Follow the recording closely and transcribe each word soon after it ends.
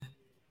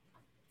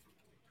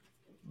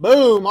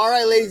Boom. All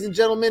right, ladies and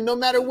gentlemen, no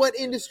matter what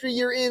industry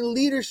you're in,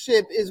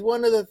 leadership is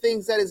one of the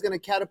things that is going to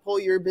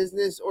catapult your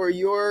business or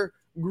your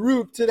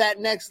group to that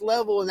next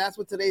level. And that's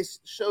what today's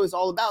show is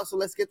all about. So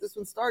let's get this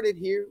one started.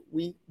 Here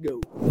we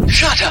go.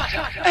 Shut up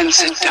and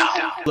sit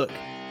down. Look,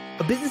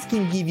 a business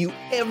can give you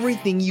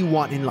everything you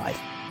want in life.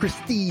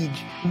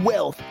 Prestige,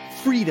 wealth,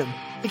 freedom.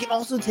 It can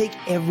also take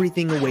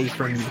everything away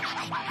from you.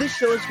 This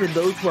show is for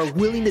those who are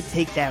willing to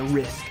take that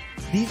risk.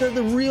 These are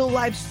the real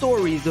life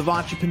stories of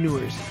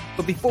entrepreneurs.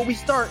 But before we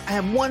start, I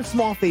have one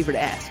small favor to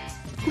ask.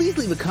 Please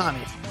leave a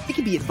comment. It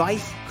can be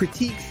advice,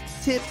 critiques,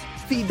 tips,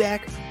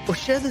 feedback, or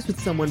share this with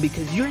someone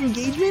because your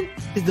engagement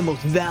is the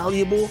most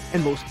valuable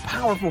and most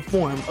powerful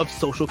form of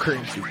social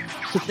currency.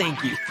 So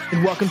thank you,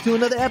 and welcome to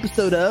another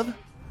episode of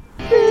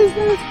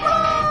Business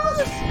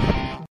Bros.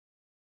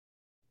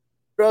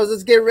 Bros,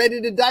 let's get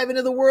ready to dive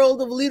into the world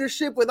of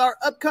leadership with our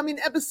upcoming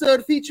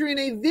episode featuring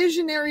a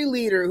visionary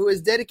leader who has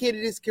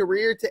dedicated his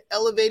career to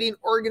elevating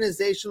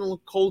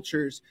organizational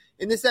cultures.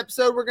 In this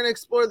episode, we're going to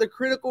explore the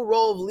critical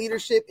role of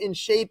leadership in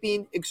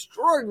shaping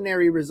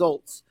extraordinary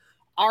results.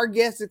 Our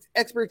guest's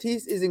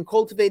expertise is in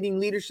cultivating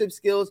leadership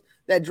skills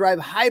that drive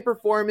high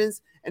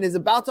performance and is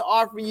about to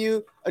offer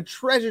you a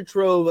treasure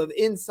trove of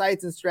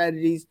insights and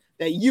strategies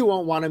that you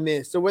won't want to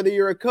miss. So whether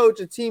you're a coach,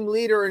 a team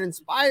leader, or an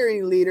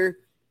inspiring leader,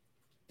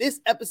 this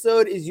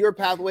episode is your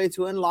pathway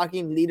to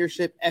unlocking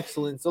leadership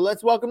excellence. So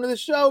let's welcome to the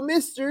show,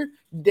 Mr.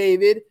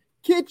 David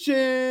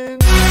Kitchen.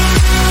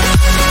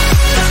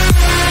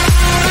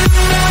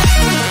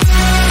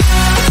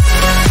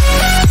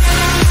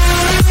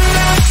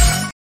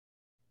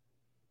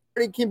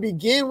 It can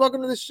begin.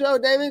 Welcome to the show,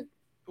 David.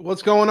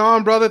 What's going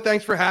on, brother?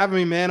 Thanks for having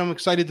me, man. I'm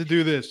excited to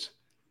do this.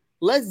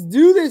 Let's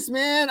do this,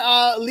 man.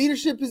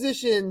 Leadership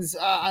positions.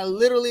 I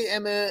literally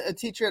am a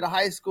teacher at a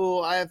high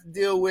school. I have to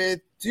deal with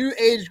two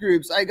age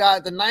groups. I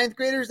got the ninth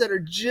graders that are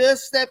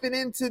just stepping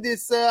into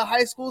this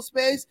high school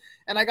space,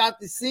 and I got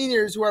the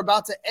seniors who are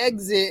about to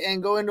exit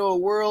and go into a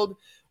world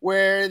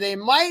where they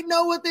might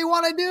know what they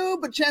want to do,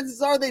 but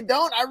chances are they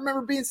don't. I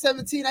remember being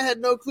 17. I had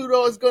no clue what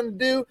I was going to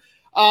do.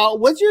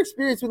 What's your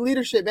experience with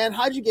leadership, man?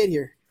 How'd you get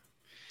here?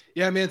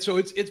 Yeah, man. So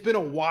it's been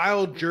a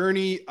wild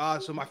journey.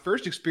 So my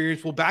first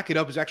experience, we'll back it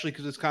up, is actually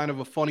because it's kind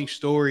of a funny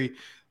story.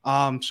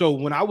 So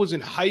when I was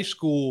in high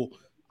school,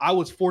 I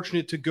was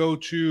fortunate to go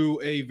to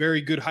a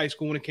very good high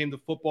school when it came to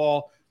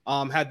football.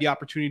 Had the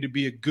opportunity to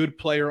be a good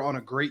player on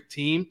a great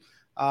team,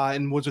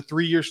 and was a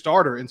 3-year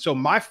starter. And so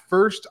my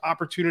first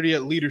opportunity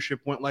at leadership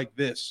went like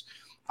this.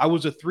 I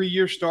was a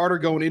 3-year starter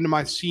going into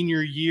my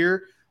senior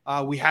year.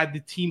 We had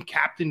the team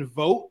captain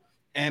vote.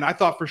 And I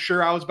thought for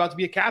sure I was about to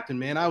be a captain,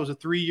 man. I was a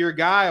 3-year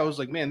guy. I was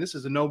like, man, this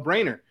is a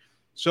no-brainer.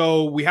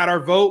 So we had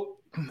our vote.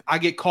 I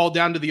get called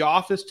down to the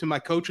office, to my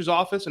coach's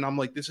office, and I'm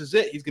like, this is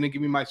it. He's going to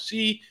give me my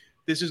C.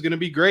 This is going to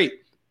be great.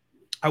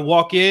 I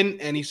walk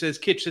in, and he says,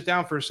 Kitch, sit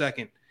down for a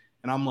second.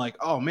 And I'm like,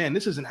 oh, man,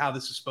 this isn't how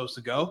this is supposed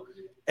to go.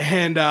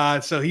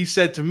 And so he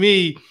said to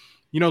me,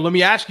 let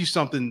me ask you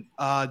something.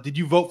 Did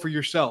you vote for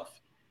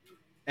yourself?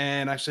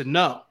 And I said,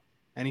 no.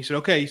 And he said,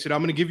 okay. He said, I'm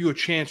going to give you a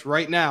chance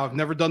right now. I've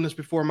never done this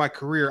before in my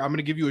career. I'm going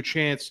to give you a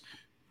chance.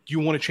 Do you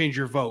want to change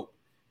your vote?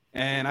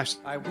 And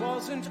I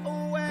wasn't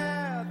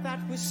aware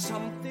that was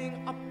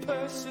something a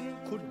person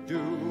could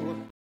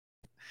do.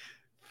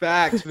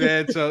 Facts,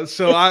 man.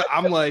 So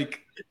I'm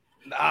like,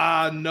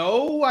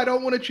 no, I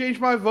don't want to change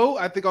my vote.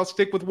 I think I'll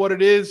stick with what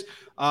it is.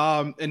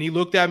 And he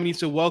looked at me and he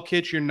said, well,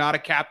 Kitch, you're not a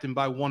captain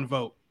by one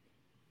vote.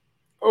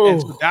 Oh. And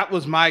so that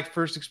was my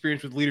first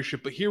experience with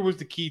leadership. But here was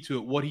the key to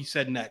it, what he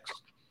said next.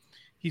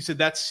 He said,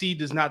 that C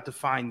does not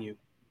define you.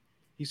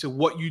 He said,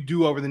 what you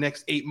do over the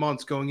next 8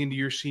 months going into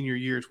your senior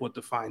year is what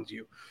defines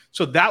you.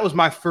 So that was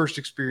my first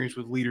experience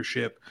with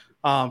leadership.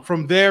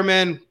 From there,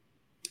 man,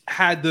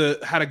 had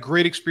a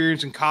great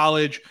experience in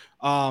college.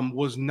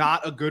 Was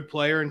not a good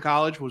player in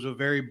college, was a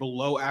very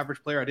below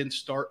average player. I didn't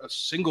start a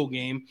single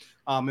game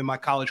in my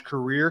college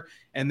career,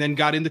 and then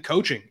got into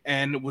coaching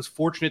and was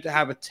fortunate to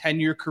have a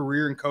 10-year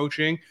career in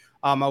coaching.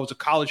 I was a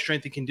college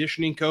strength and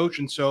conditioning coach,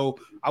 and so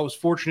I was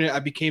fortunate. I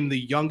became the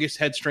youngest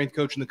head strength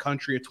coach in the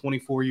country at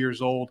 24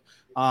 years old,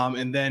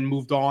 and then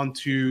moved on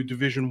to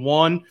Division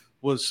I.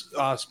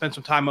 Spent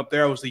some time up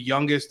there. I was the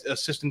youngest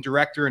assistant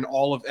director in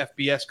all of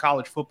FBS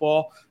college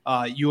football,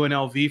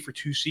 UNLV, for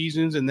 2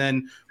 seasons, and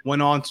then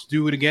went on to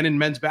do it again in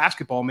men's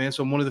basketball, man.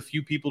 So I'm one of the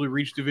few people to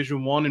reach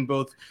Division I in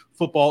both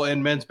football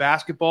and men's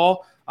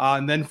basketball.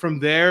 And then from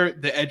there,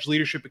 the Edge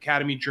Leadership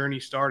Academy journey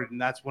started,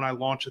 and that's when I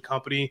launched the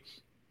company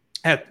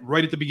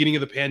right at the beginning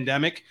of the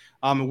pandemic.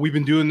 And we've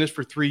been doing this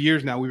for 3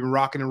 years now. We've been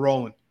rocking and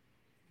rolling.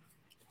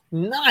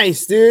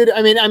 Nice, dude.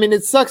 I mean,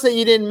 it sucks that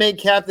you didn't make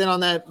captain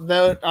on that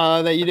vote,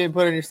 that you didn't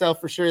put on yourself,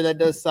 for sure. That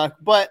does suck.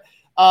 But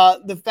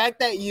the fact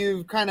that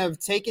you've kind of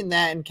taken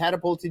that and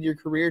catapulted your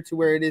career to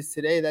where it is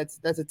today, that's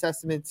a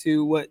testament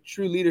to what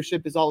true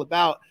leadership is all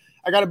about.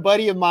 I got a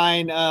buddy of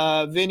mine,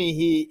 Vinny.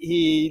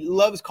 He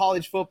loves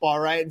college football,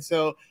 right? And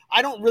so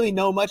I don't really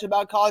know much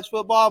about college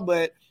football,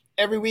 but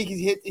every week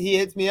he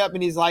hits me up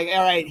and he's like,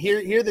 all right,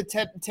 here are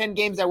the 10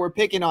 games that we're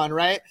picking on,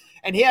 right?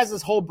 And he has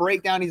this whole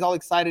breakdown. He's all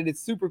excited.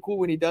 It's super cool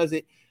when he does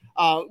it.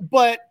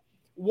 But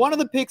one of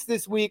the picks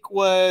this week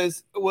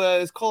was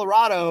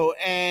Colorado,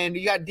 and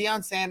you got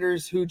Deion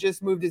Sanders, who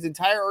just moved his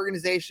entire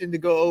organization to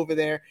go over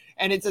there.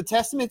 And it's a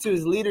testament to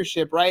his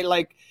leadership, right?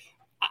 Like,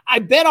 I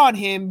bet on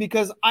him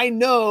because I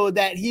know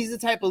that he's the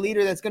type of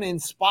leader that's going to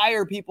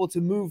inspire people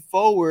to move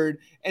forward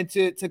and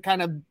to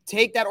kind of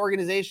take that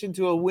organization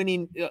to a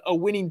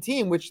winning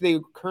team, which they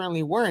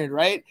currently weren't,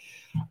 right?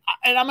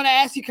 And I'm going to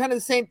ask you kind of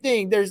the same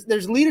thing.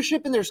 There's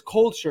leadership and there's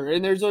culture,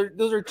 and those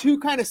are two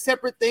kind of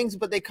separate things,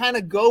 but they kind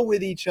of go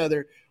with each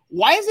other.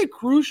 Why is it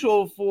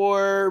crucial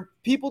for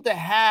people to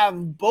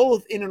have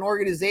both in an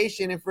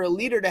organization and for a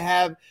leader to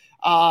have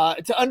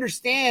to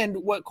understand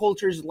what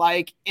culture's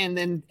like and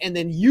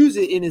then use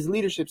it in his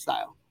leadership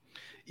style?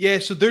 Yeah,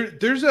 so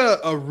there's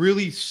a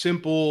really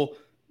simple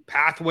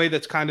pathway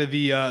that's kind of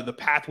the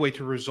pathway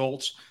to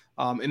results,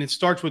 and it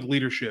starts with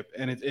leadership,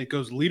 and it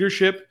goes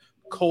leadership,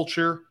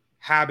 culture,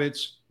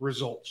 habits,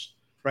 results,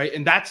 right?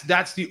 And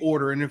that's the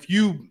order. And if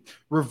you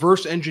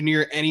reverse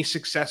engineer any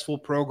successful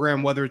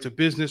program, whether it's a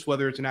business,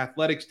 whether it's an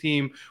athletics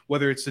team,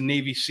 whether it's the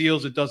Navy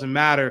SEALs, it doesn't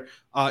matter.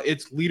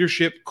 It's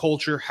leadership,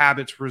 culture,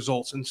 habits,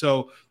 results. And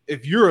so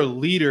if you're a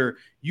leader,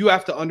 you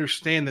have to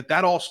understand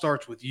that all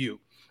starts with you.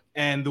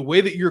 And the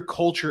way that your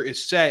culture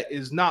is set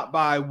is not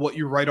by what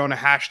you write on a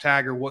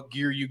hashtag or what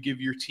gear you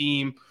give your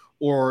team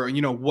or,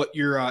 what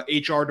your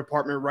HR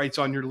department writes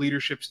on your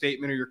leadership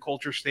statement or your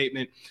culture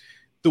statement.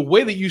 The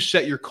way that you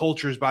set your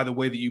culture is by the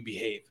way that you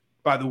behave,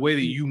 by the way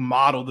that you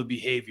model the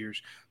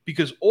behaviors,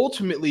 because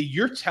ultimately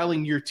you're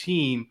telling your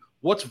team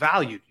what's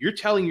valued. You're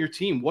telling your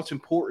team what's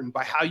important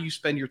by how you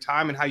spend your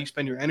time and how you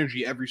spend your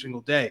energy every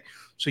single day.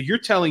 So you're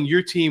telling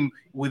your team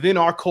within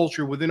our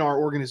culture, within our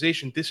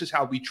organization, this is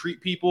how we treat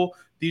people.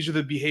 These are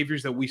the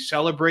behaviors that we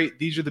celebrate.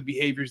 These are the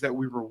behaviors that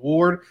we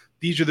reward.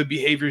 These are the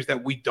behaviors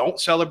that we don't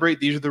celebrate.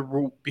 These are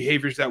the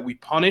behaviors that we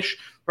punish,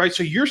 right?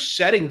 So you're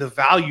setting the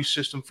value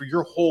system for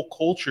your whole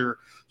culture,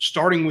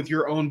 starting with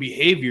your own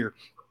behavior.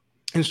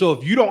 And so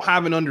if you don't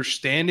have an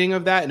understanding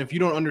of that, and if you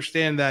don't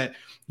understand that,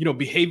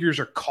 behaviors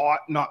are caught,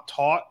 not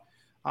taught,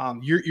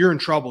 you're in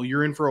trouble.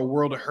 You're in for a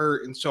world of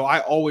hurt. And so I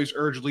always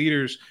urge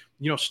leaders,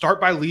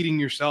 start by leading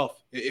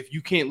yourself. If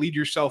you can't lead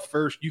yourself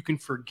first, you can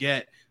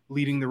forget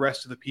leading the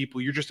rest of the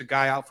people. You're just a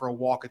guy out for a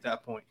walk at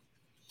that point.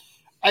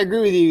 I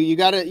agree with you. You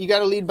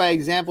gotta lead by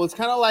example. It's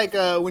kind of like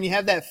when you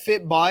have that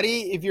fit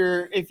body.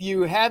 If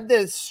you have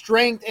the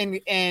strength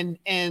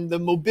and the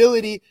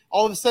mobility,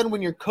 all of a sudden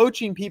when you're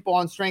coaching people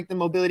on strength and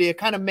mobility, it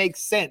kind of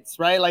makes sense,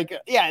 right? Like,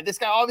 yeah, this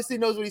guy obviously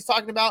knows what he's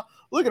talking about.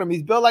 Look at him;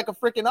 he's built like a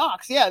freaking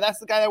ox. Yeah, that's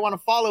the guy I want to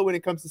follow when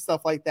it comes to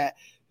stuff like that.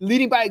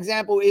 Leading by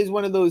example is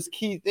one of those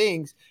key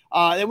things.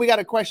 Then we got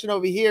a question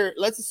over here.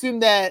 Let's assume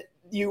that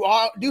you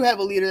do have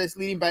a leader that's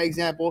leading by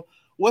example.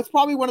 What's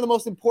probably one of the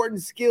most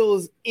important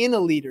skills in a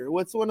leader?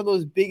 What's one of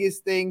those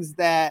biggest things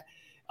that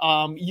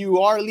you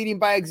are leading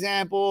by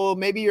example?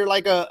 Maybe you're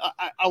like I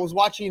was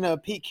watching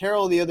Pete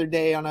Carroll the other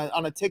day on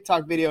a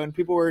TikTok video, and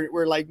people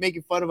were like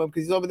making fun of him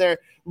because he's over there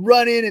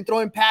running and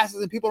throwing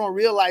passes, and people don't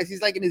realize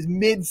he's like in his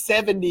mid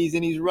 70s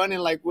and he's running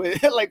like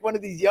with like one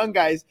of these young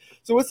guys.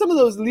 So what's some of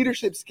those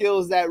leadership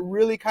skills that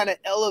really kind of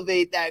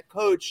elevate that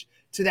coach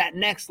to that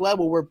next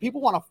level where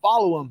people want to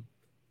follow him?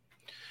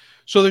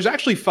 So there's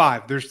actually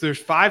 5. There's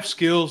 5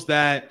 skills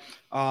that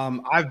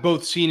I've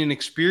both seen and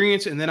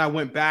experienced, and then I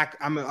went back.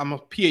 I'm a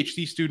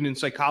PhD student in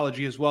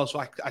psychology as well, so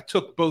I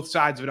took both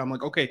sides of it. I'm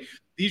like, okay,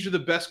 these are the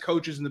best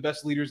coaches and the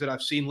best leaders that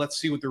I've seen. Let's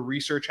see what the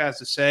research has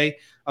to say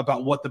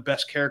about what the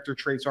best character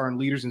traits are in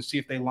leaders and see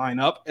if they line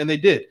up, and they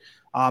did.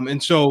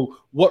 And so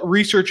what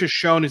research has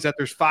shown is that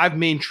there's 5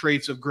 main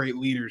traits of great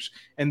leaders,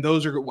 and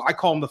those are, I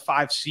call them the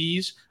 5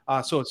 C's.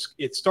 So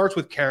it starts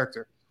with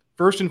character.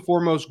 First and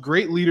foremost,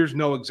 great leaders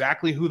know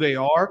exactly who they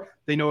are.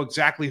 They know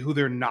exactly who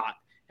they're not.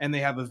 And they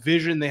have a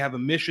vision, they have a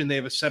mission, they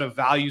have a set of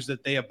values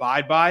that they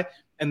abide by,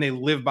 and they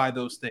live by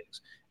those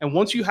things. And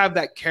once you have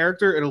that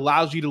character, it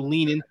allows you to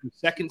lean into the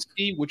second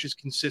C, which is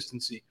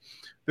consistency.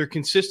 They're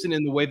consistent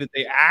in the way that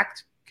they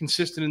act,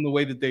 consistent in the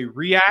way that they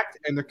react,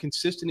 and they're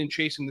consistent in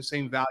chasing the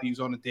same values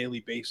on a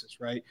daily basis,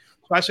 right?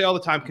 So I say all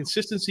the time,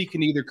 consistency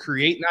can either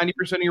create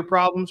 90% of your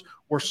problems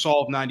or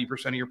solve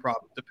 90% of your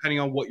problems, depending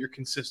on what you're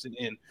consistent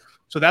in.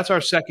 So that's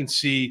our second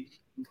C.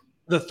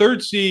 The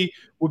third C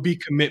would be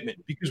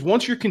commitment, because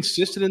once you're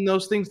consistent in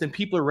those things, then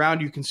people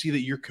around you can see that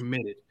you're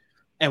committed.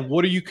 And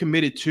what are you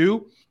committed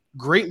to?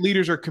 Great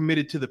leaders are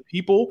committed to the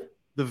people,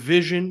 the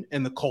vision,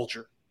 and the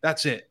culture.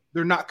 That's it.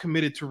 They're not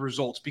committed to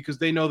results because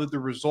they know that the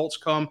results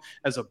come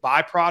as a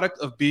byproduct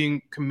of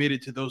being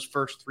committed to those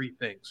first 3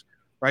 things,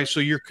 right?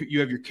 So you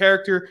have your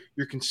character,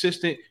 you're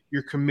consistent,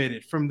 you're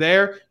committed. From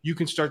there, you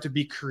can start to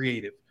be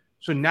creative.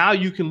 So now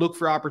you can look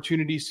for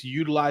opportunities to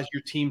utilize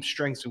your team's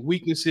strengths and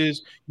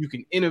weaknesses. You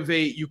can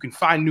innovate. You can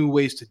find new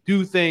ways to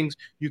do things.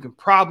 You can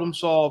problem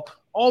solve.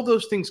 All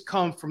those things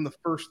come from the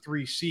first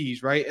 3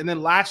 C's, right? And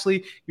then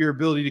lastly, your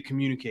ability to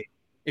communicate.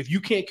 if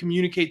you can't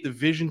communicate the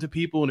vision to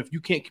people, and if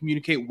you can't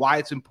communicate why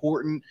it's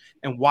important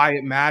and why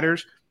it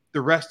matters,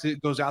 the rest of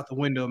it goes out the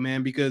window,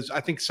 man. Because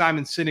I think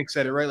Simon Sinek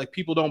said it right. Like,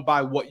 people don't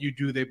buy what you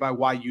do, they buy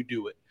why you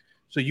do it.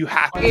 So you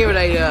have to give it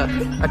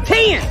a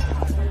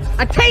 10.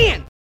 A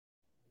 10.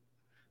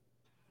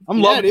 I'm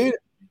loving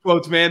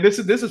quotes, man. This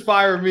is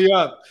firing me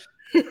up.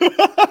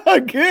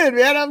 Good,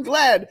 man. I'm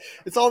glad.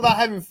 It's all about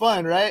having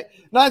fun, right?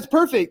 No, it's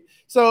perfect.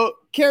 So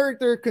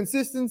character,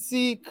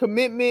 consistency,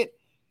 commitment,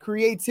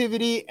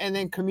 creativity, and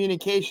then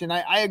communication.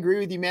 I agree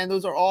with you, man.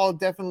 Those are all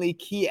definitely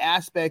key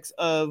aspects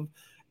of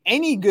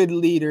any good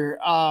leader.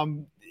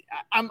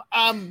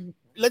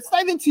 Let's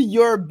dive into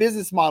your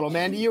business model,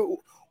 man.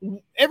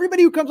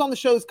 Everybody who comes on the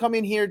show is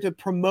coming here to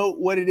promote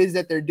what it is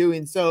that they're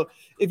doing. So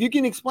if you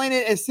can explain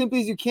it as simply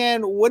as you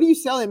can, what are you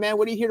selling, man?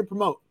 What are you here to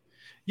promote?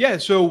 Yeah,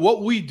 so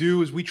what we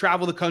do is we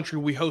travel the country.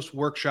 We host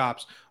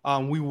workshops.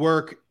 We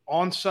work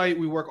on site.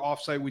 We work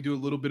off site. We do a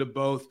little bit of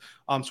both.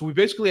 So we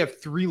basically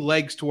have 3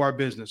 legs to our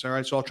business. All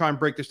right, so I'll try and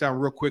break this down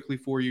real quickly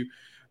for you.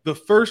 The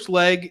first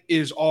leg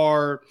is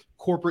our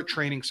corporate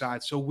training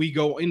side. So we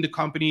go into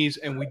companies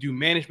and we do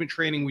management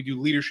training, we do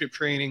leadership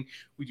training,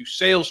 we do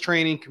sales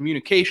training,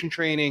 communication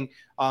training,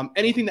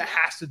 anything that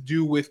has to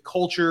do with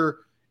culture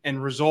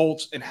and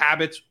results and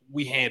habits,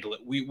 we handle it.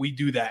 We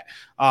do that.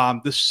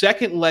 The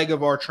second leg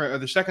of our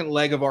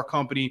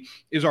company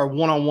is our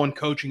one-on-one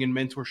coaching and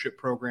mentorship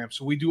program.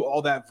 So we do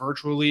all that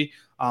virtually.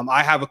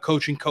 I have a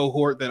coaching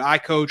cohort that I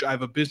coach. I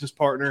have a business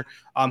partner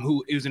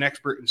who is an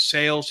expert in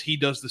sales. He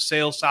does the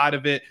sales side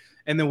of it.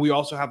 And then we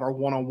also have our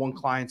one-on-one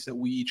clients that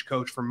we each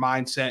coach for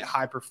mindset,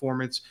 high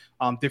performance,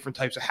 different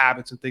types of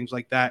habits and things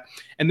like that.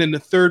 And then the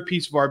third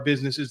piece of our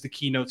business is the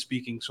keynote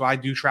speaking. So I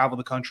do travel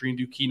the country and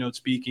do keynote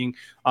speaking.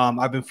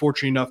 I've been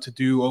fortunate enough to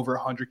do over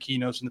 100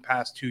 keynotes in the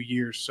past 2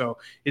 years. So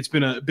it's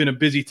been a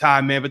busy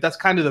time, man. But that's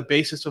kind of the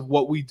basis of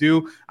what we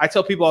do. I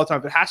tell people all the time,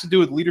 if it has to do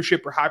with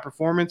leadership or high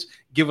performance,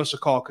 give us a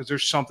call, because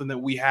there's something that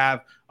we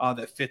have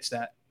that fits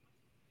that.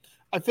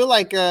 I feel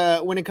like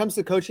when it comes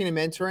to coaching and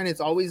mentoring,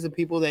 it's always the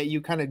people that you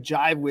kind of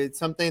jive with,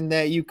 something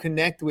that you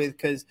connect with,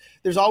 because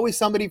there's always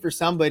somebody for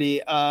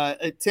somebody.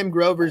 Tim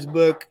Grover's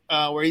book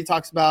where he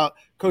talks about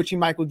coaching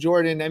Michael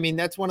Jordan. I mean,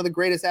 that's one of the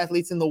greatest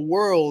athletes in the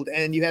world.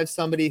 And you have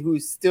somebody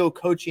who's still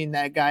coaching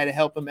that guy to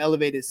help him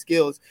elevate his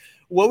skills.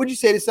 What would you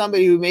say to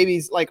somebody who maybe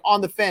is like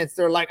on the fence?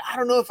 They're like, I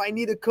don't know if I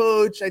need a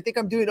coach. I think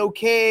I'm doing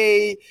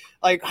okay.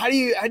 Like, how do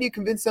you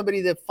convince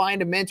somebody to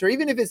find a mentor,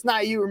 even if it's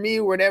not you or me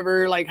or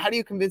whatever? Like, how do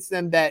you convince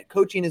them that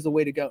coaching is the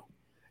way to go?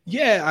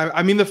 Yeah,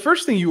 I mean, the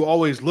first thing you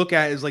always look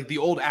at is like the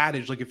old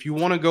adage, like if you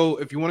want to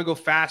go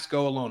fast,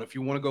 go alone. If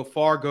you want to go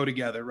far, go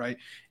together, right?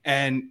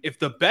 And if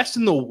the best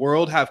in the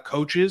world have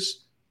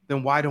coaches,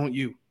 then why don't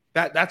you?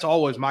 That's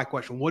always my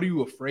question. What are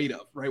you afraid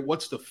of, right?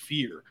 What's the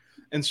fear?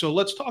 And so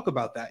let's talk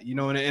about that,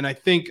 and I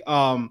think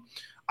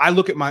I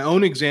look at my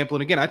own example.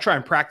 And again, I try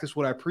and practice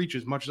what I preach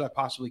as much as I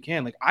possibly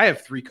can. Like, I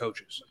have 3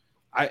 coaches.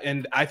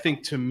 I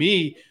think, to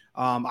me,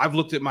 I've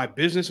looked at my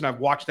business and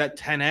I've watched that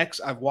 10X.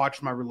 I've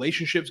watched my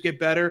relationships get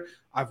better.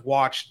 I've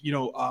watched,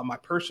 my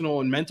personal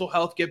and mental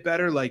health get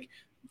better. Like,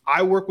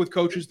 I work with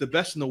coaches. The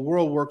best in the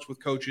world works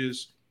with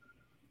coaches.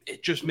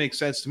 It just makes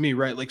sense to me,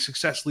 right? Like,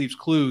 success leaves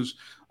clues,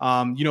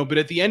 but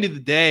at the end of the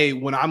day,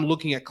 when I'm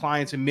looking at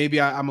clients, and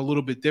maybe I'm a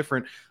little bit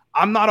different,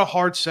 I'm not a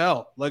hard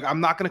sell. Like,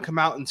 I'm not going to come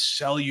out and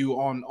sell you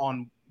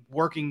on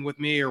working with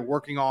me or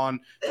working on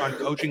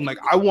coaching. Like,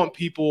 I want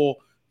people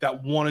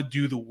that want to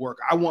do the work.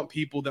 I want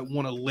people that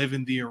want to live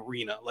in the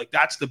arena. Like,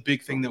 that's the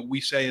big thing that we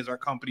say as our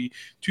company.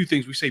 2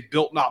 things. We say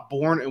built, not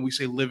born, and we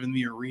say live in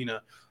the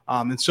arena.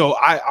 And so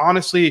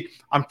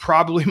I'm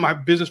probably, my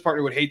business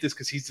partner would hate this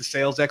because he's the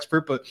sales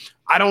expert, but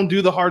I don't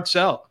do the hard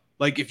sell.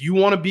 Like, if you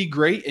want to be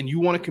great and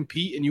you want to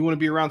compete and you want to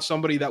be around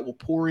somebody that will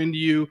pour into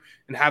you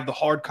and have the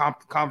hard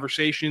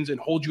conversations and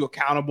hold you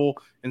accountable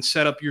and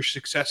set up your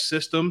success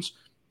systems,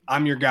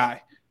 I'm your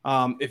guy.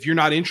 If you're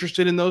not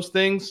interested in those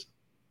things,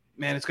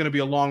 man, it's going to be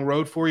a long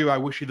road for you. I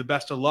wish you the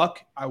best of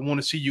luck. I want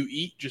to see you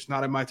eat, just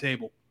not at my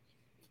table.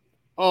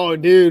 Oh,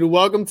 dude,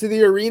 welcome to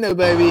the arena,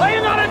 baby. Are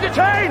you not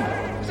entertained?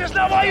 Is this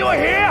not why you are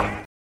here?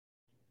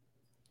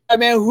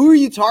 Man, who are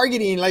you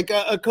targeting? Like,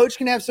 a coach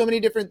can have so many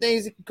different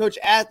things. They can coach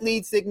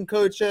athletes. They can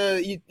coach,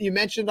 you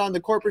mentioned on the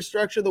corporate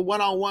structure, the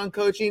one-on-one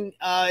coaching.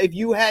 If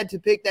you had to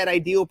pick that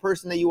ideal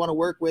person that you want to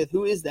work with,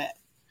 who is that?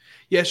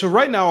 Yeah, so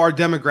right now our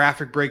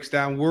demographic breaks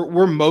down.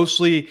 We're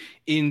mostly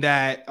in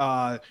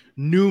that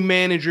new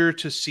manager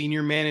to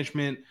senior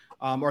management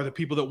are the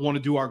people that want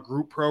to do our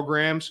group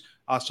programs.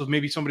 So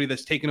maybe somebody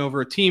that's taken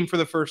over a team for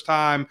the first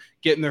time,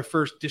 getting their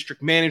first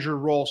district manager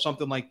role,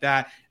 something like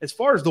that. As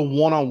far as the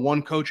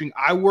one-on-one coaching,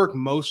 I work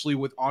mostly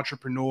with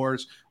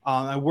entrepreneurs.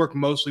 I work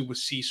mostly with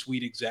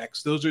C-suite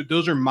execs.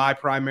 Those are my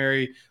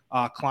primary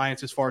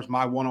clients as far as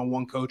my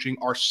one-on-one coaching.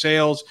 Our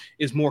sales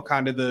is more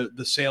kind of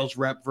the sales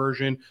rep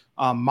version.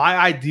 My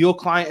ideal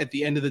client at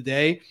the end of the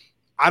day,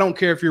 I don't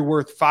care if you're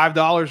worth $5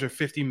 or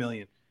 $50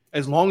 million.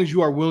 As long as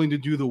you are willing to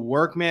do the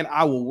work, man,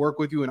 I will work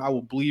with you and I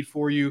will bleed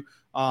for you.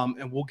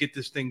 and we'll get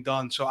this thing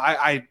done. So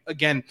I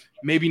again,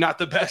 maybe not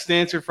the best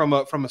answer from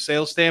a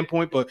sales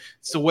standpoint, but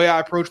it's the way I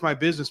approach my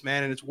business,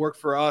 man, and it's worked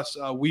for us.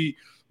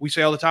 We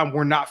say all the time,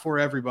 we're not for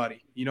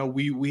everybody. You know,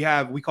 we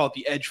call it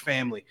the Edge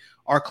family.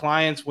 Our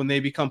clients, when they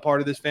become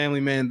part of this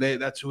family, man,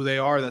 that's who they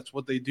are. That's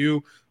what they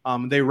do.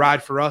 They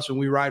ride for us and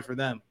we ride for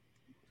them.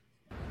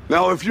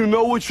 Now, if you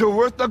know what you're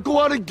worth, now go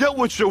out and get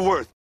what you're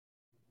worth.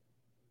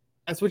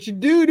 That's what you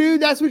do,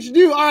 dude. That's what you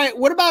do. All right.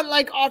 What about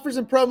like offers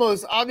and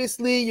promos?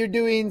 Obviously, you're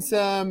doing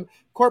some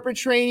corporate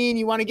training.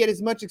 You want to get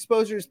as much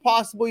exposure as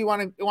possible. You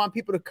want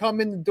people to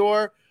come in the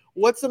door.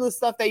 What's some of the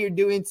stuff that you're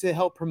doing to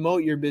help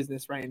promote your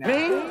business right now?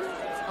 Me?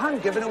 I'm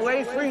giving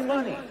away free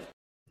money.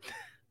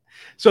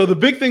 So the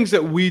big things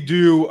that we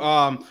do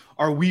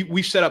are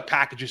we set up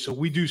packages. So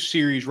we do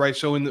series, right?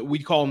 So we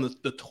call them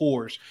the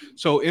tours.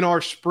 So in our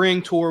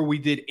spring tour, we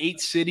did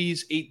 8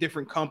 cities, 8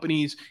 different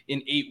companies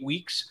in 8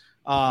 weeks.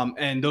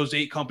 And those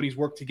 8 companies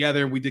worked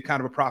together and we did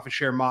kind of a profit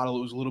share model.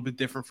 It was a little bit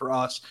different for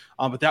us,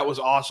 but that was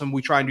awesome.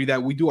 We try and do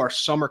that. We do our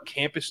summer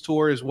campus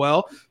tour as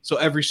well. So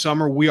every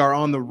summer we are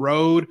on the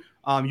road,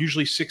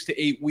 usually 6 to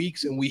 8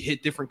 weeks, and we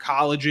hit different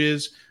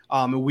colleges.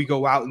 And we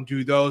go out and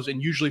do those.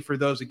 And usually for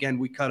those, again,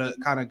 we cut a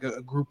kind of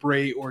a group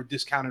rate or a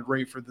discounted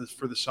rate for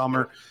the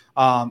summer.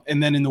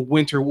 And then in the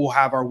winter, we'll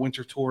have our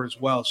winter tour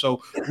as well.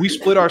 So we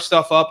split our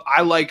stuff up.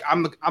 I'm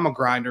a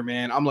grinder,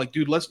 man. I'm like,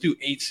 dude, let's do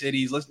 8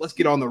 cities. Let's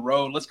get on the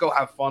road. Let's go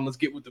have fun. Let's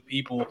get with the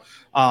people.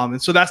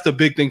 And so that's the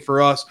big thing for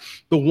us.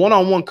 The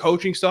one-on-one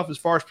coaching stuff, as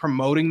far as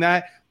promoting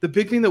that, the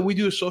big thing that we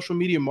do is social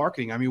media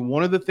marketing. I mean,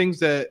 one of the things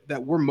that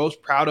we're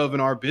most proud of in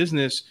our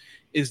business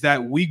is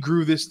that we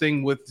grew this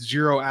thing with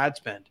 0 ad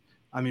spend.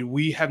 I mean,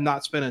 we have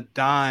not spent a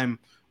dime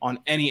on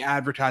any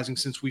advertising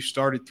since we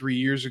started 3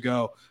 years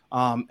ago.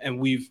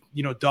 And we've,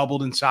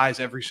 doubled in size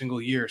every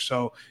single year.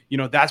 So,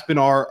 that's been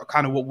our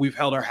kind of what we've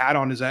held our hat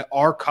on, is that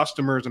our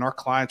customers and our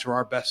clients are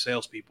our best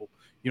salespeople.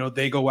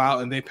 They go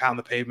out and they pound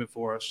the pavement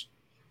for us.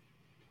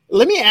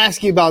 Let me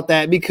ask you about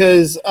that,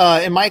 because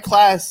in my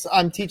class,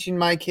 I'm teaching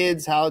my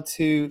kids how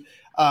to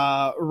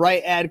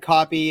write ad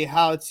copy,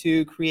 how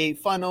to create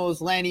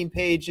funnels, landing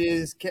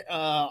pages,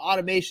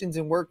 automations,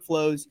 and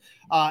workflows.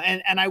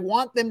 And I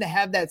want them to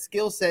have that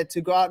skill set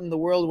to go out in the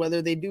world,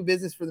 whether they do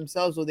business for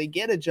themselves or they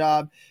get a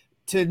job,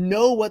 to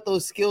know what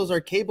those skills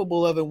are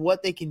capable of and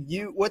what they can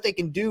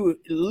do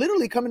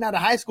literally coming out of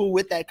high school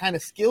with that kind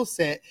of skill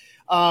set.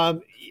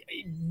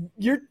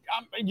 You're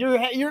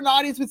an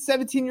audience with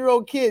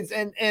 17-year-old kids.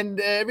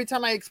 And every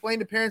time I explain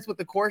to parents what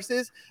the course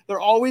is, they're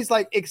always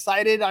like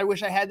excited. I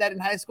wish I had that in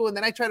high school. And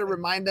then I try to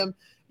remind them,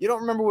 you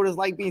don't remember what it's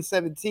like being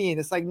 17.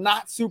 It's like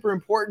not super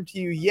important to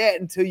you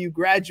yet until you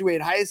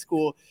graduate high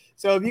school.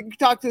 So if you can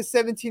talk to a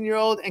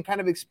 17-year-old and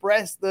kind of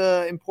express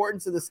the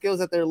importance of the skills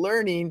that they're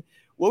learning,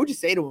 what would you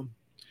say to them?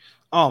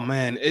 Oh,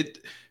 man.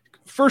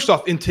 First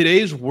off, in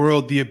today's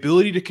world, the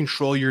ability to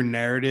control your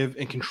narrative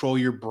and control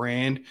your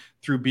brand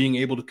through being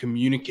able to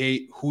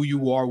communicate who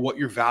you are, what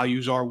your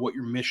values are, what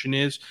your mission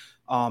is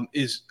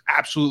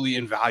absolutely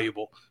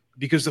invaluable.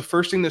 Because the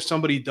first thing that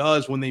somebody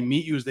does when they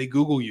meet you is they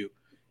Google you.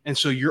 And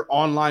so your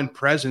online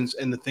presence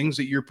and the things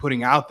that you're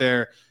putting out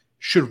there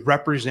should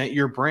represent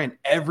your brand.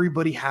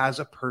 Everybody has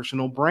a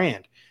personal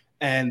brand.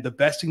 And the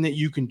best thing that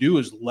you can do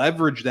is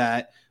leverage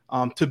that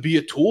to be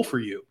a tool for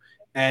you.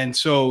 And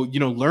so,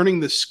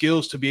 learning the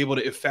skills to be able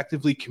to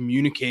effectively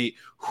communicate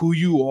who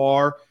you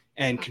are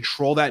and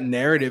control that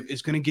narrative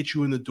is going to get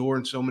you in the door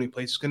in so many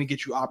places. It's going to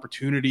get you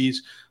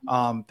opportunities.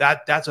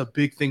 That's a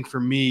big thing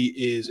for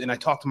me and I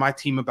talk to my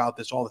team about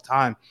this all the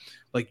time,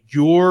 like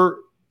your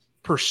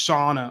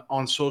persona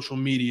on social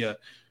media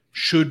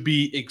should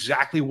be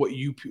exactly what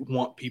you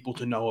want people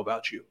to know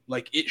about you.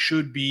 Like, it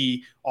should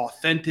be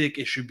authentic.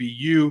 It should be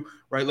you,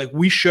 right? Like,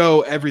 we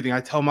show everything. I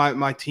tell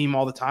my team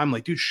all the time,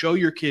 like, dude, show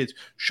your kids,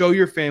 show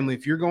your family.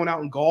 If you're going out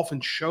and golf,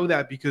 and show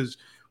that, because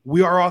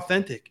we are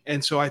authentic.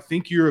 And so I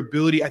think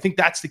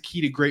that's the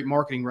key to great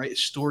marketing, right?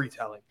 Is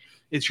storytelling.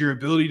 It's your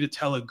ability to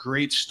tell a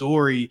great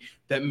story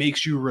that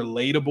makes you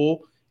relatable,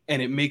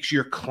 and it makes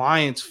your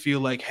clients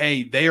feel like,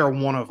 hey, they are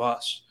one of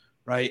us.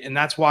 Right. And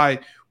that's why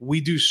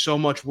we do so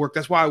much work.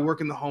 That's why I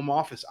work in the home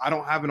office. I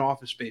don't have an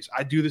office space.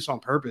 I do this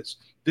on purpose.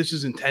 This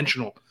is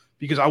intentional,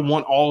 because I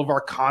want all of our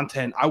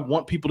content. I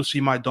want people to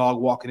see my dog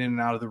walking in and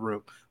out of the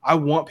room. I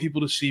want people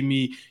to see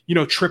me,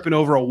 tripping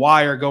over a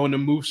wire, going to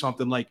move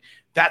something. Like,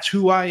 that's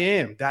who I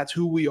am. That's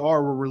who we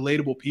are. We're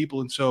relatable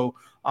people. And so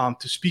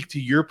to speak to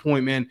your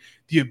point, man,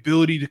 the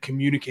ability to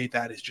communicate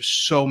that is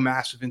just so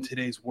massive in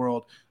today's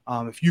world.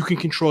 If you can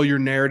control your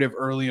narrative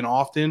early and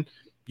often,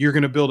 you're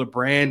going to build a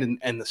brand,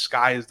 and the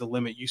sky is the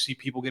limit. You see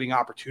people getting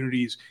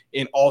opportunities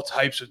in all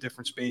types of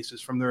different spaces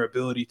from their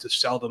ability to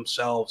sell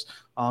themselves.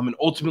 And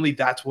ultimately,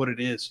 that's what it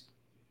is.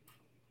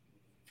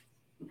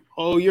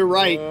 Oh, you're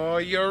right. Oh,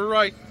 you're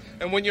right.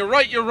 And when you're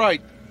right, you're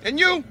right. And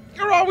you're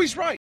always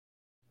right.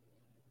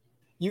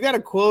 You got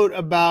a quote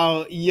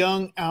about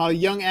how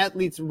young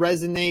athletes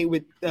resonate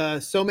with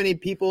so many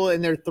people,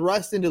 and they're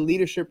thrust into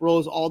leadership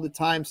roles all the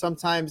time.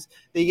 Sometimes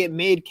they get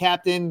made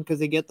captain because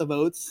they get the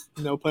votes,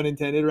 no pun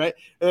intended, right?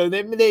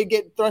 They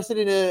get thrusted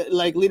into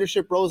like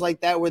leadership roles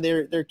like that, where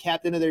they're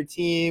captain of their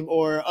team,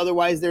 or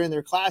otherwise they're in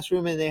their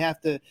classroom and they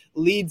have to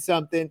lead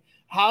something.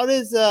 How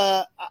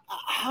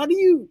do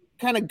you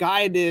kind of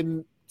guide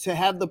them to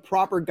have the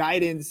proper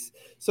guidance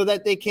so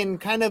that they can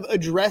kind of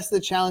address the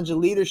challenge of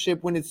leadership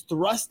when it's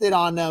thrusted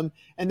on them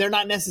and they're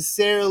not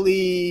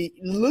necessarily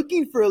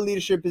looking for a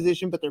leadership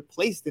position, but they're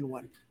placed in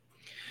one?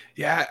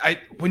 Yeah,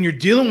 when you're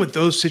dealing with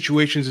those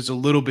situations, it's a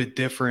little bit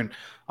different.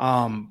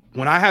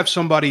 When I have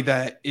somebody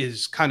that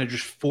is kind of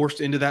just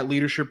forced into that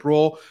leadership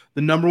role,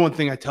 the number one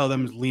thing I tell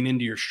them is lean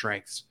into your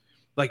strengths.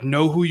 Like,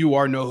 know who you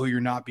are, know who you're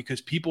not,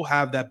 because people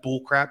have that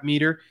bullcrap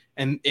meter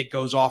and it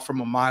goes off from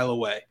a mile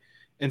away.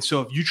 And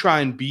so if you try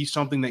and be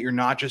something that you're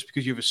not just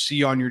because you have a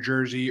C on your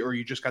jersey or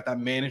you just got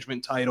that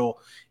management title,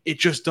 it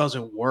just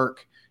doesn't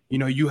work. You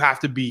know, you have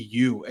to be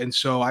you. And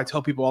so I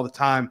tell people all the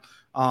time,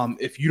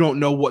 if you don't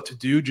know what to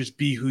do, just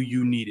be who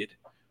you needed,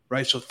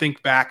 right? So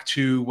think back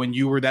to when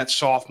you were that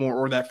sophomore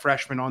or that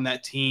freshman on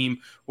that team,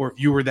 or if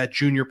you were that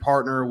junior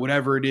partner or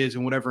whatever it is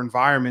in whatever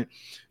environment,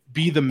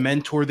 be the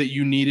mentor that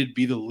you needed,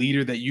 be the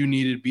leader that you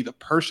needed, be the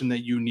person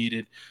that you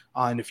needed.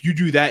 And if you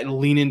do that and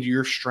lean into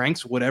your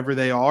strengths, whatever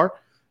they are,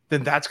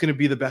 then that's going to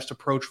be the best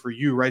approach for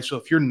you, right? So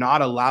if you're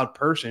not a loud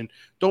person,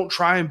 don't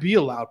try and be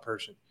a loud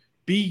person.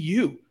 Be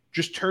you.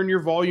 Just turn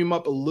your volume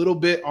up a little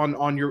bit on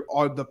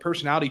the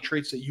personality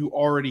traits that you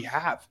already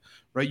have,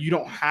 right? You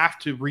don't have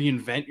to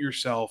reinvent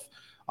yourself.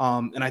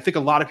 And I think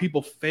a lot of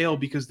people fail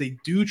because they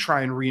do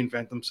try and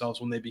reinvent themselves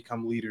when they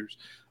become leaders.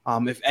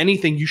 If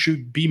anything, you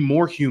should be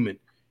more human,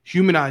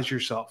 humanize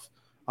yourself.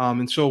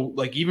 And so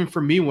like, even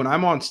for me, when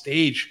I'm on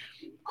stage,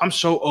 I'm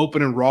so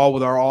open and raw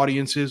with our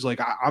audiences. Like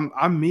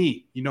I'm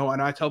me, you know,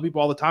 and I tell people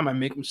all the time, I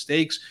make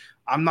mistakes.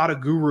 I'm not a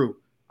guru.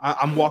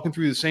 I'm walking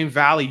through the same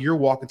valley you're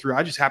walking through.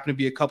 I just happen to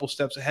be a couple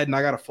steps ahead and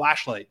I got a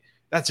flashlight.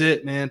 That's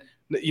it, man.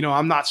 You know,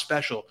 I'm not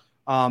special.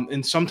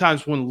 And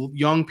sometimes when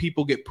young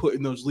people get put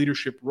in those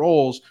leadership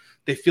roles,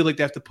 they feel like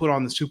they have to put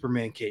on the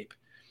Superman cape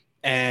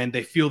and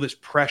they feel this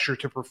pressure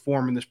to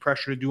perform and this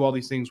pressure to do all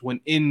these things, when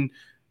in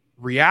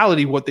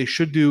reality, what they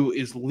should do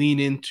is lean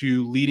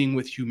into leading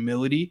with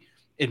humility,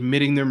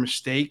 admitting their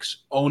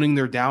mistakes, owning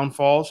their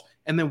downfalls,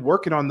 and then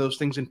working on those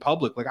things in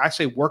public. Like I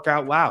say, work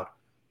out loud,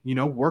 you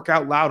know, work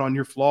out loud on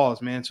your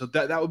flaws, man. So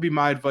that would be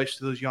my advice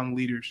to those young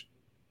leaders.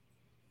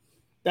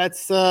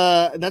 That's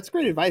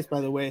great advice, by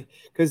the way,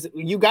 because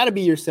you got to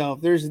be yourself.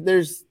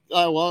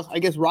 Well, I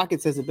guess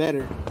Rocket says it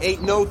better.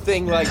 Ain't no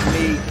thing like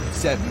me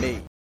except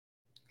me.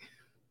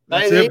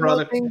 That's it,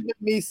 brother. No thing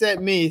but me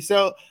set me.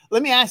 So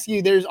let me ask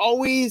you, there's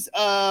always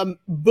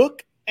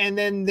book and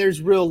then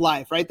there's real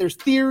life, right? There's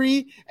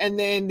theory and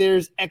then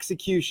there's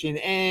execution.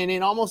 And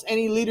in almost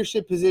any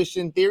leadership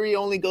position, theory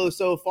only goes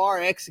so far.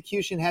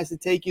 Execution has to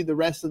take you the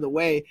rest of the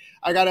way.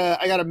 I got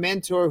a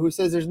mentor who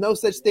says there's no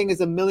such thing as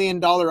 $1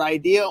 million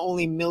idea,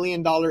 only $1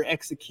 million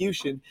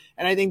execution.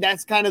 And I think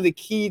that's kind of the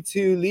key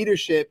to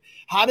leadership.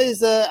 How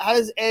does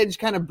Edge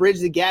kind of bridge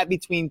the gap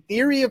between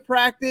theory of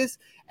practice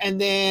and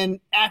then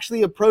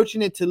actually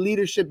approaching it to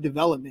leadership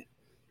development?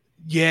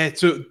 Yeah,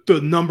 so the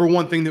number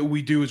one thing that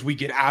we do is we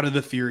get out of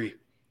the theory.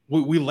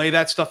 We lay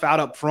that stuff out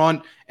up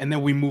front and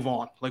then we move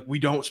on. Like, we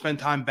don't spend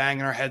time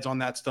banging our heads on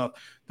that stuff.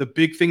 The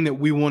big thing that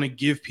we want to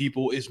give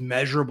people is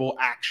measurable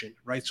action,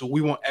 right? So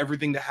we want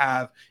everything to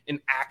have an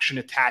action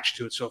attached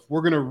to it. So if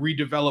we're going to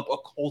redevelop a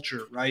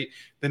culture, right,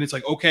 then it's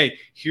like, okay,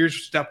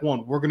 here's step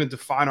one. We're going to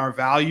define our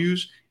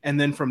values. And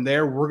then from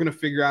there, we're going to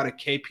figure out a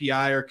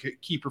KPI or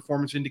key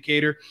performance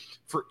indicator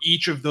for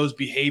each of those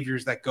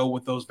behaviors that go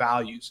with those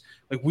values.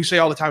 Like we say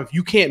all the time, if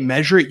you can't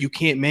measure it, you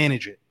can't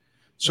manage it.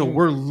 So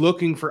we're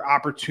looking for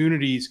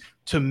opportunities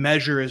to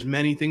measure as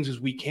many things as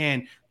we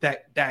can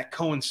that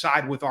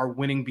coincide with our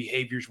winning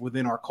behaviors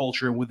within our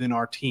culture and within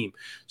our team.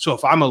 So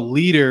if I'm a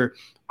leader,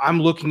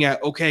 I'm looking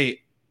at,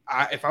 okay,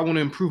 if I want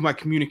to improve my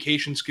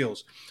communication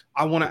skills,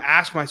 I want to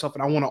ask myself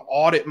and I want to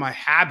audit my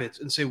habits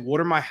and say, what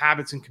are my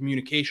habits in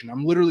communication?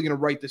 I'm literally going to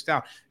write this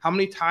down. How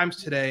many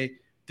times today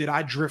did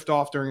I drift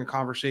off during a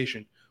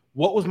conversation?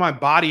 What was my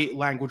body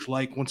language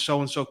like when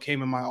so-and-so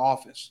came in my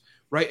office?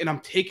 Right. And I'm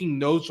taking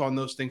notes on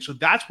those things. So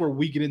that's where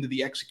we get into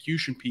the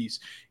execution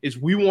piece, is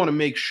we want to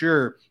make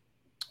sure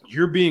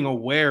you're being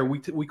aware.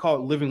 We call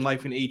it living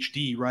life in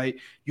HD, right?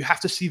 You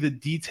have to see the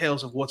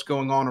details of what's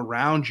going on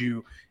around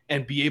you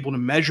and be able to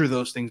measure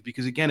those things.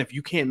 Because again, if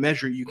you can't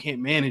measure it, you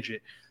can't manage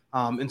it.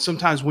 And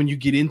sometimes when you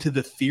get into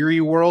the theory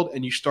world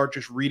and you start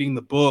just reading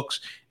the books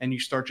and you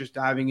start just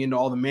diving into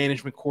all the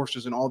management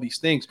courses and all these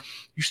things,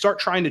 you start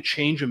trying to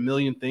change a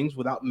million things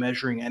without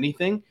measuring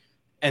anything.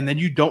 And then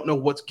you don't know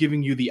what's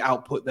giving you the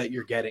output that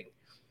you're getting.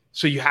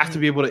 So you have to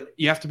be able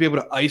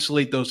to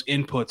isolate those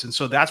inputs. And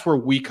so that's where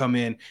we come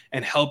in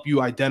and help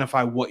you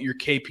identify what your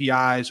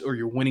KPIs or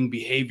your winning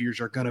behaviors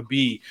are going to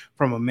be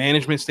from a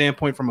management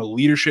standpoint, from a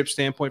leadership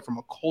standpoint, from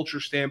a culture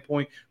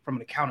standpoint, from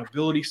an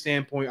accountability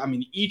standpoint. I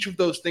mean, each of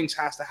those things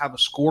has to have a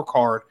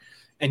scorecard,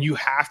 and you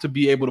have to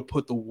be able to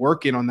put the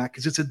work in on that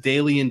because it's a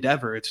daily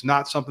endeavor. It's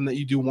not something that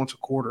you do once a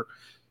quarter.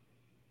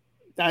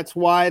 That's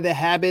why the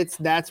habits,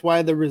 that's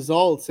why the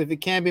results. If it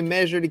can't be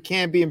measured, it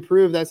can't be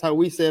improved. That's how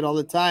we say it all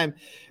the time.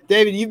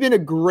 David, you've been a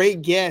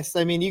great guest.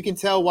 I mean, you can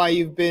tell why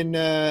you've been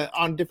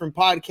on different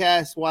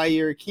podcasts, why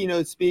you're a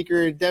keynote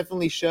speaker. It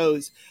definitely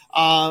shows.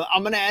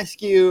 I'm going to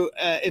ask you,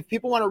 if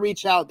people want to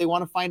reach out, they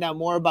want to find out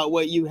more about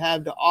what you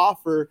have to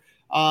offer,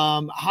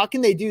 how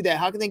can they do that?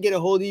 How can they get a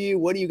hold of you?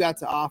 What do you got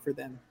to offer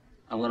them?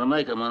 I'm going to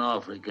make them an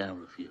offer he can't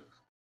refuse.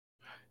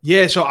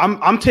 Yeah, so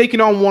I'm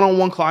taking on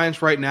one-on-one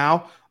clients right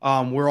now.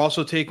 We're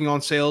also taking on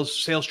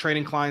sales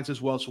training clients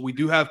as well. So we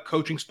do have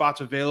coaching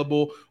spots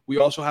available. We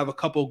also have a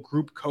couple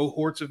group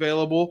cohorts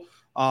available.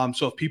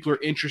 So if people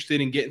are interested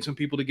in getting some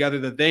people together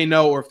that they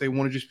know, or if they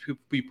want to just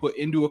be put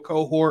into a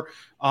cohort,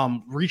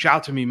 reach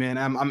out to me, man.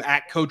 I'm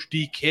at Coach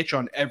D Kitch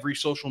on every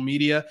social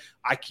media.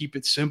 I keep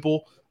it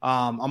simple.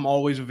 I'm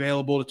always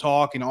available to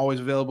talk and always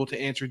available to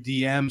answer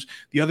DMs.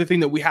 The other thing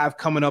that we have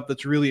coming up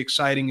that's really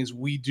exciting is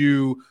we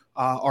do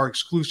our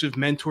exclusive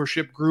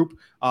mentorship group.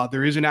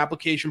 There is an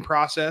application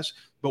process,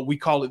 but we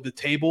call it the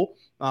table.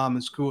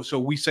 It's cool. So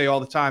we say all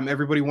the time,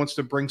 everybody wants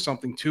to bring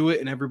something to it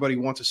and everybody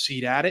wants a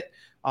seat at it.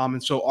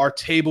 And so our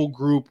table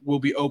group will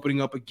be opening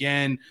up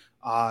again.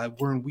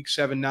 We're in week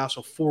 7 now.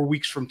 So 5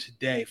 weeks from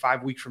today,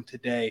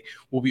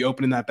 we'll be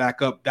opening that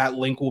back up. That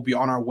link will be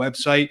on our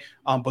website.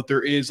 But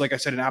there is, like I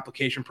said, an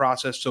application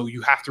process. So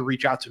you have to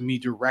reach out to me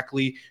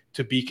directly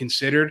to be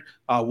considered.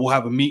 We'll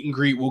have a meet and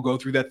greet. We'll go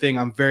through that thing.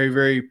 I'm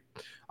very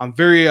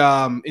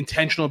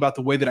intentional about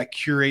the way that I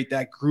curate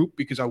that group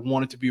because I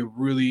want it to be a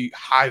really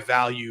high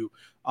value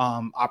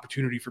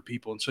opportunity for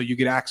people. And so you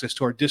get access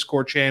to our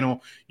Discord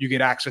channel. You get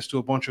access to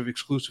a bunch of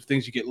exclusive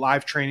things. You get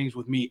live trainings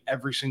with me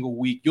every single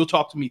week. You'll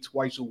talk to me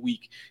twice a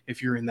week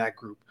if you're in that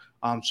group.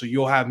 So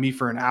you'll have me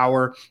for an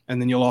hour,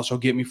 and then you'll also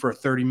get me for a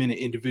 30-minute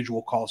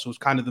individual call. So it's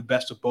kind of the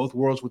best of both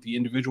worlds with the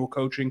individual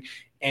coaching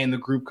and the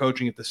group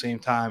coaching at the same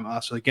time.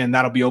 So again,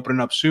 that'll be opening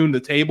up soon, the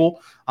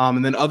table.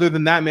 And then other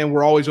than that, man,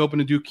 we're always open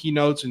to do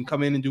keynotes and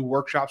come in and do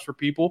workshops for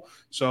people.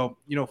 So,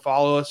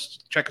 follow us,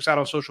 check us out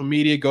on social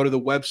media, go to the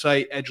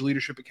website,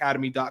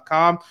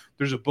 edgeleadershipacademy.com.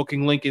 There's a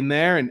booking link in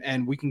there,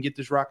 and we can get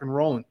this rock and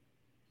rolling.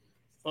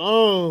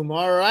 Boom.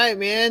 All right,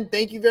 man.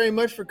 Thank you very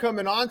much for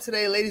coming on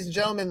today, ladies and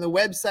gentlemen. The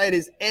website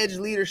is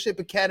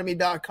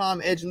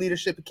edgeleadershipacademy.com,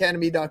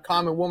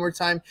 edgeleadershipacademy.com. And one more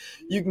time,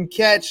 you can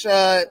catch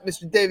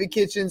Mr. David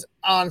Kitchens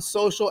on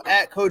social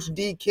at Coach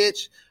D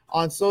Kitch,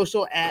 on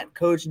social at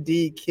Coach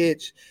D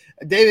Kitch.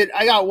 David,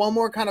 I got one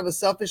more kind of a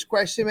selfish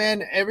question,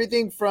 man.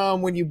 Everything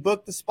from when you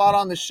book the spot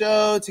on the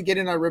show to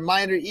getting our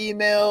reminder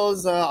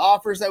emails,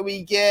 offers that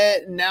we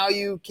get. Now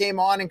you came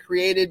on and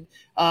created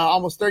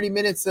almost 30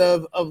 minutes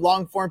of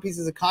long form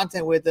pieces of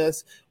content with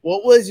us.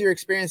 What was your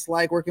experience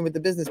like working with the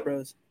Business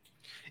Bros?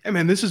 Hey,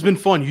 man, this has been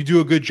fun. You do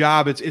a good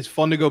job. It's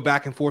fun to go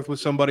back and forth with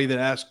somebody that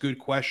asks good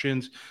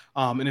questions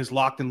and is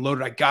locked and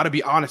loaded. I got to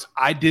be honest.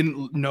 I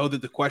didn't know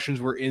that the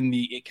questions were in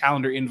the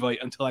calendar invite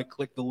until I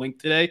clicked the link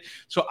today.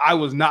 So I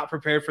was not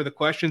prepared for the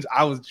questions.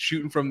 I was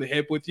shooting from the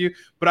hip with you.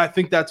 But I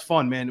think that's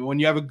fun, man. When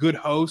you have a good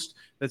host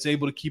that's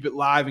able to keep it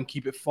live and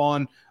keep it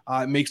fun,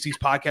 it makes these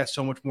podcasts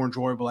so much more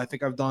enjoyable. I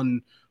think I've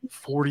done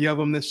 40 of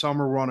them this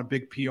summer. We're on a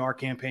big PR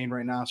campaign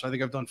right now. So I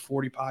think I've done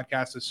 40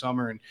 podcasts this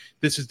summer, and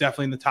this is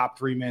definitely in the top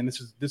 3, man. This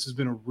has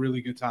been a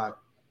really good time.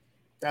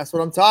 That's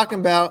what I'm talking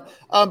about.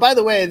 By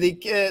the way,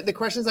 the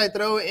questions I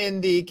throw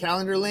in the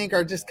calendar link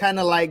are just kind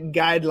of like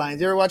guidelines.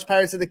 You ever watch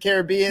Pirates of the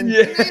Caribbean?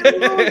 Yeah.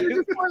 They're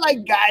just more like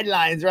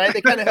guidelines, right?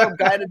 They kind of help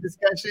guide a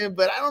discussion,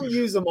 but I don't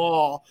use them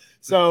all.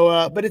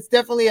 So, but it's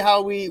definitely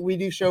how we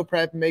do show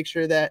prep and make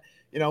sure that,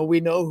 we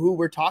know who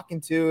we're talking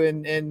to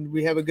and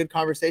we have a good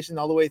conversation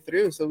all the way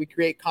through. So we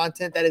create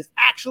content that is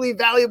actually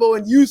valuable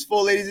and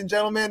useful, ladies and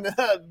gentlemen.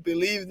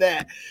 Believe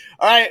that.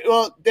 All right.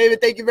 Well,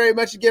 David, thank you very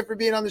much again for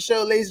being on the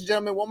show. Ladies and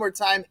gentlemen, one more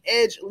time,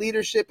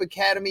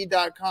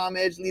 edgeleadershipacademy.com,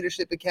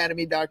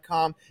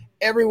 edgeleadershipacademy.com.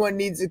 Everyone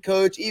needs a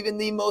coach. Even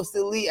the most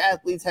elite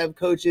athletes have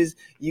coaches.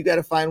 You got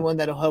to find one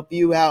that'll help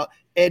you out.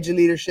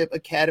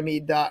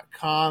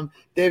 edgeleadershipacademy.com.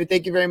 David,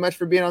 thank you very much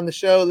for being on the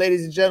show.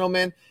 Ladies and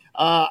gentlemen,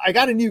 I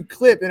got a new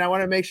clip and I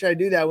want to make sure I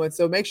do that one.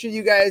 So make sure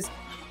you guys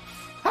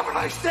Have a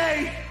nice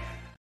day.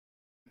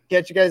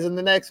 catch you guys in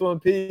the next one.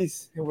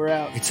 Peace. And we're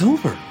out. It's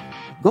over.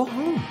 Go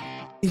home.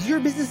 Is your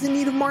business in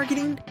need of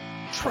marketing?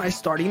 Try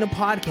starting a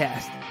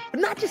podcast.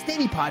 But not just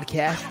any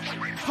podcast.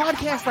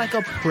 Podcast like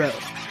a pro.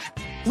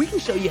 We can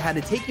show you how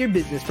to take your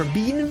business from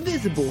being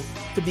invisible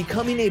to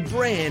becoming a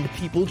brand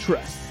people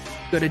trust.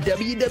 Go to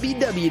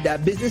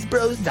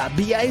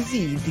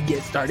www.businessbros.biz to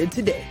get started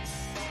today.